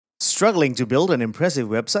Struggling to build an impressive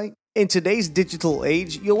website? In today's digital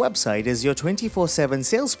age, your website is your 24/7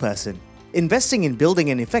 salesperson. Investing in building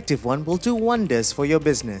an effective one will do wonders for your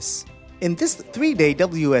business. In this 3-day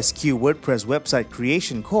WSQ WordPress website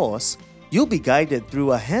creation course, you'll be guided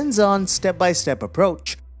through a hands-on, step-by-step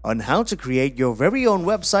approach on how to create your very own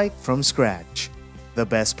website from scratch. The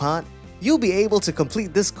best part? You'll be able to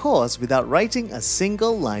complete this course without writing a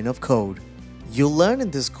single line of code. You'll learn in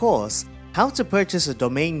this course how to purchase a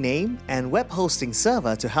domain name and web hosting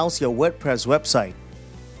server to house your WordPress website,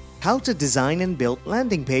 how to design and build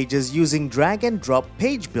landing pages using drag-and-drop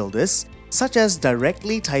page builders, such as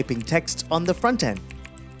directly typing text on the front end,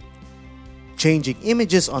 changing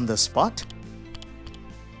images on the spot,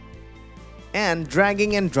 and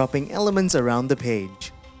dragging and dropping elements around the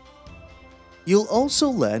page. You'll also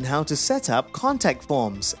learn how to set up contact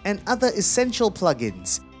forms and other essential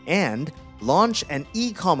plugins, and launch an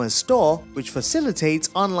e-commerce store which facilitates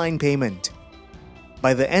online payment.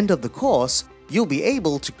 By the end of the course, you'll be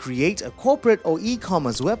able to create a corporate or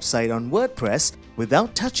e-commerce website on WordPress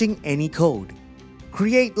without touching any code.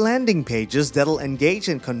 Create landing pages that'll engage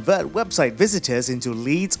and convert website visitors into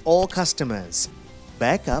leads or customers.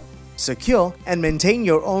 Backup, secure, and maintain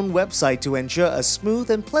your own website to ensure a smooth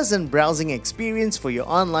and pleasant browsing experience for your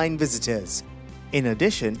online visitors. In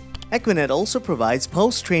addition, Equinet also provides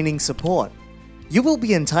post-training support. You will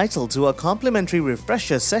be entitled to a complimentary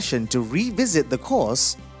refresher session to revisit the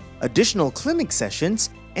course, additional clinic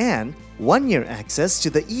sessions, and 1-year access to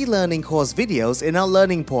the e-learning course videos in our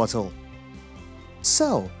learning portal.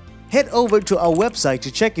 So, head over to our website to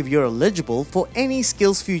check if you're eligible for any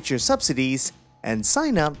SkillsFuture subsidies and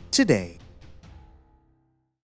sign up today.